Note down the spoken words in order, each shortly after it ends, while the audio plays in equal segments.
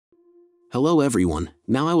Hello everyone,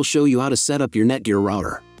 now I will show you how to set up your Netgear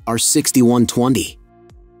router, R6100.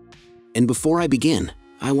 And before I begin,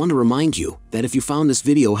 I want to remind you that if you found this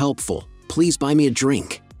video helpful, please buy me a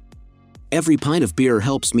drink. Every pint of beer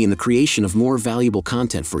helps me in the creation of more valuable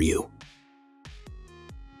content for you.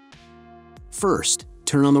 First,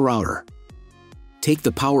 turn on the router. Take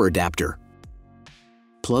the power adapter.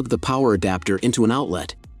 Plug the power adapter into an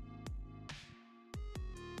outlet.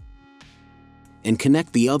 And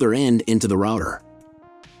connect the other end into the router.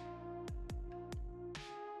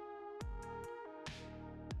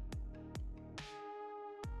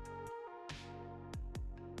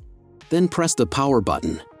 Then press the power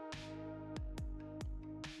button.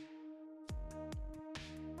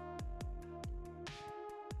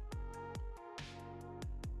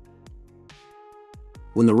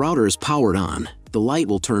 When the router is powered on, the light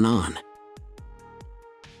will turn on.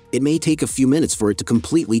 It may take a few minutes for it to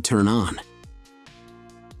completely turn on.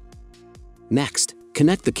 Next,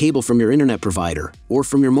 connect the cable from your internet provider or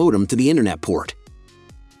from your modem to the internet port.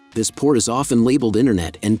 This port is often labeled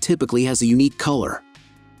internet and typically has a unique color.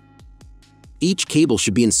 Each cable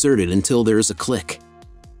should be inserted until there is a click.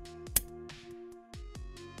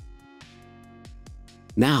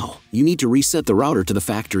 Now, you need to reset the router to the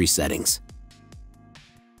factory settings.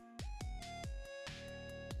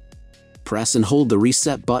 Press and hold the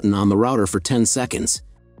reset button on the router for 10 seconds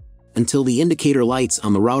until the indicator lights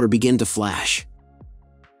on the router begin to flash.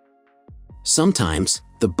 Sometimes,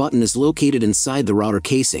 the button is located inside the router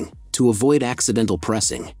casing to avoid accidental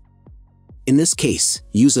pressing. In this case,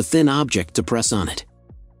 use a thin object to press on it.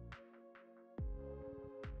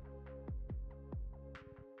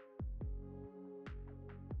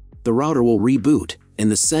 The router will reboot, and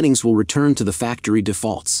the settings will return to the factory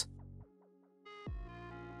defaults.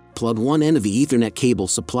 Plug one end of the Ethernet cable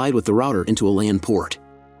supplied with the router into a LAN port.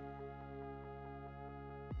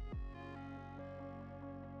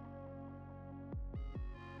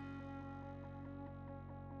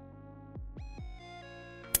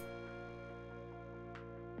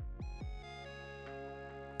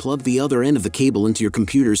 Plug the other end of the cable into your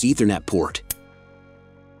computer's Ethernet port.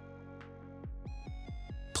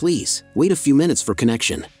 Please, wait a few minutes for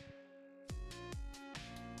connection.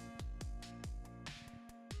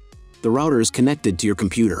 The router is connected to your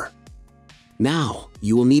computer. Now,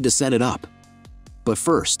 you will need to set it up. But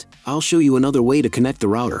first, I'll show you another way to connect the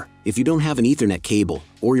router if you don't have an Ethernet cable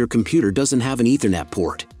or your computer doesn't have an Ethernet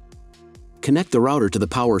port. Connect the router to the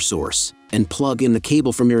power source and plug in the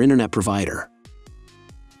cable from your internet provider.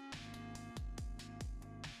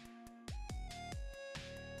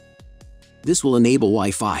 This will enable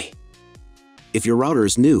Wi-Fi. If your router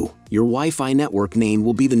is new, your Wi-Fi network name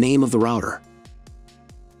will be the name of the router.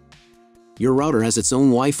 Your router has its own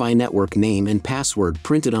Wi-Fi network name and password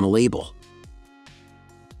printed on a label.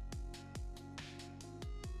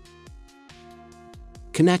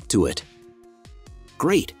 Connect to it.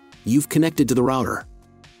 Great, you've connected to the router.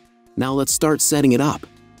 Now let's start setting it up.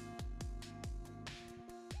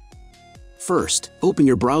 First, open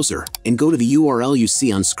your browser and go to the URL you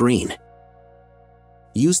see on screen.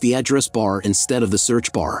 Use the address bar instead of the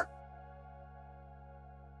search bar.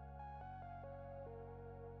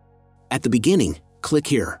 At the beginning, click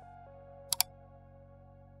here.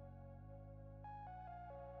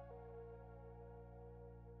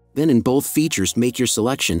 Then in both features, make your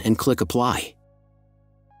selection and click Apply.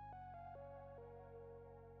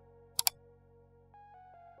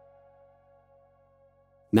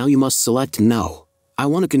 Now you must select No. I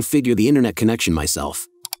want to configure the internet connection myself.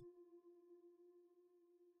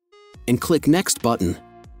 And click Next button.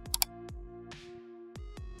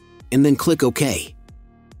 And then click OK.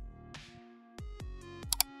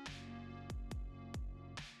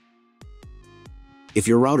 If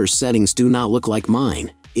your router's settings do not look like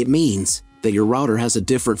mine, it means that your router has a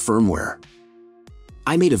different firmware.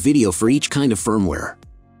 I made a video for each kind of firmware.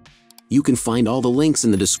 You can find all the links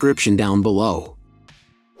in the description down below.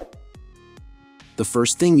 The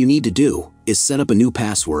first thing you need to do is set up a new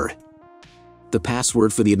password. The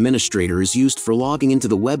password for the administrator is used for logging into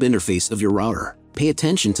the web interface of your router. Pay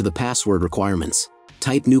attention to the password requirements.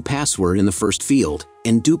 Type new password in the first field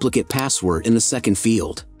and duplicate password in the second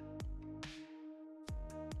field.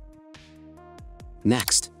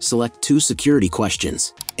 Next, select 2 security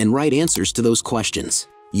questions and write answers to those questions.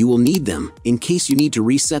 You will need them in case you need to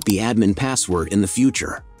reset the admin password in the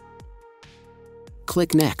future.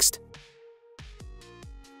 Click Next.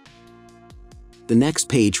 The next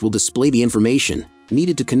page will display the information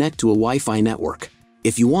needed to connect to a Wi-Fi network.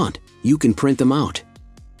 If you want, you can print them out.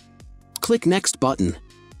 Click Next button.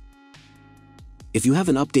 If you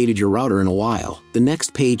haven't updated your router in a while, the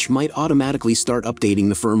next page might automatically start updating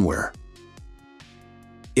the firmware.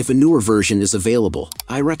 If a newer version is available,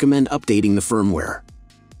 I recommend updating the firmware.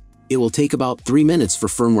 It will take about 3 minutes for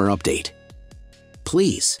firmware update.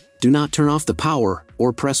 Please, do not turn off the power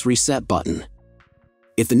or press reset button.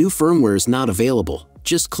 If the new firmware is not available,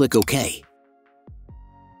 just click OK.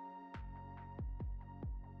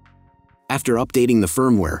 After updating the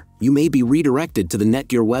firmware, you may be redirected to the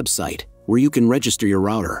Netgear website, where you can register your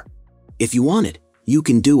router. If you want it, you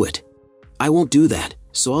can do it. I won't do that,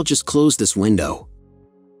 so I'll just close this window.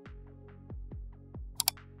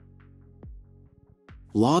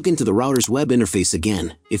 Log into the router's web interface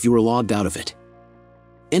again if you were logged out of it.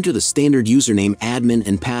 Enter the standard username, admin,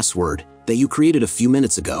 and password that you created a few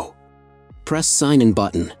minutes ago. Press Sign In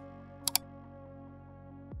button.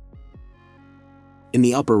 In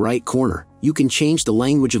the upper right corner, you can change the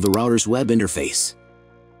language of the router's web interface.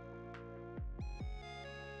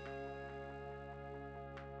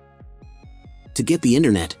 To get the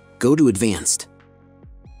internet, go to Advanced.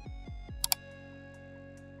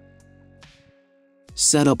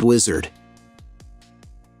 Setup Wizard.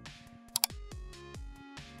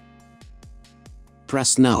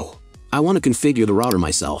 Press No. I want to configure the router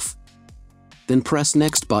myself. Then press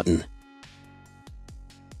Next button.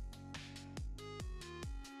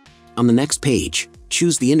 On the next page,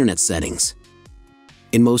 choose the internet settings.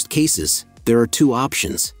 In most cases, there are two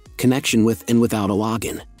options, connection with and without a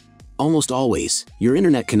login. Almost always, your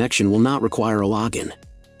internet connection will not require a login.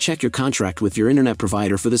 Check your contract with your internet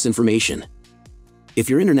provider for this information. If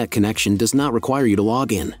your internet connection does not require you to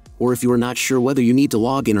log in, or if you are not sure whether you need to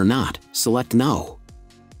log in or not, select No.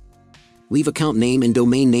 Leave account name and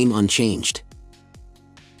domain name unchanged.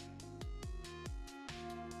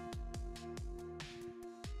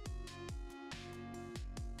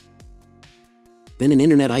 Then in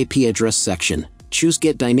Internet IP address section, choose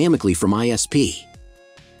Get Dynamically from ISP.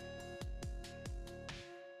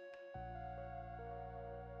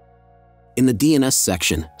 In the DNS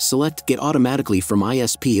section, select Get Automatically from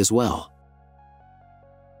ISP as well.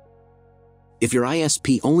 If your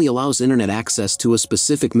ISP only allows internet access to a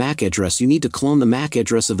specific MAC address, you need to clone the MAC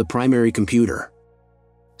address of the primary computer.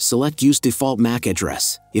 Select Use Default MAC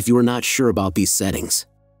Address if you are not sure about these settings.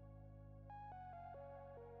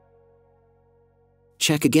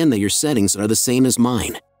 Check again that your settings are the same as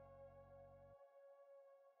mine.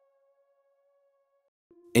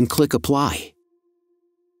 And click Apply.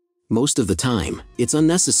 Most of the time, it's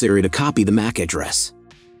unnecessary to copy the MAC address.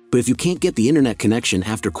 But if you can't get the internet connection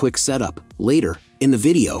after quick setup, later, in the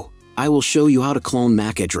video, I will show you how to clone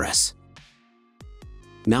MAC address.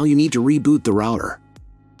 Now you need to reboot the router.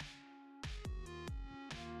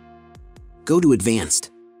 Go to Advanced.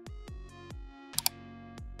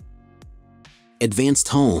 Advanced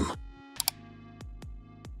Home.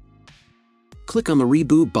 Click on the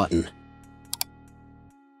Reboot button.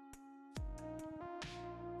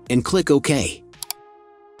 And click OK.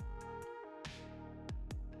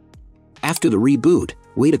 After the reboot,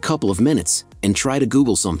 wait a couple of minutes and try to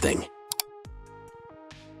Google something.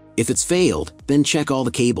 If it's failed, then check all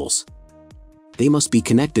the cables. They must be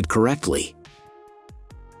connected correctly.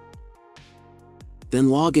 Then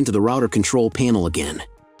log into the router control panel again.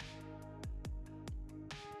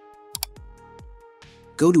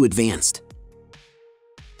 Go to Advanced.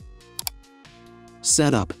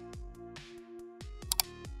 Setup.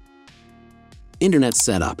 Internet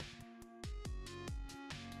Setup.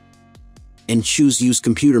 And choose Use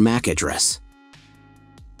Computer MAC Address.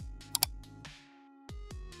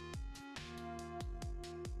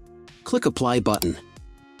 Click Apply button.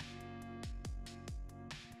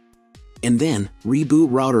 And then, reboot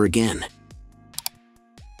router again.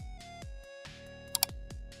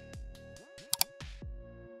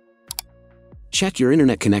 Check your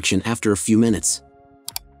internet connection after a few minutes.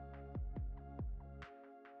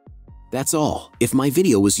 That's all. If my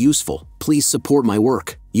video was useful, please support my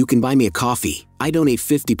work. You can buy me a coffee. I donate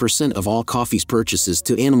 50% of all coffee's purchases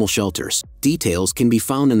to animal shelters. Details can be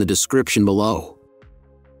found in the description below.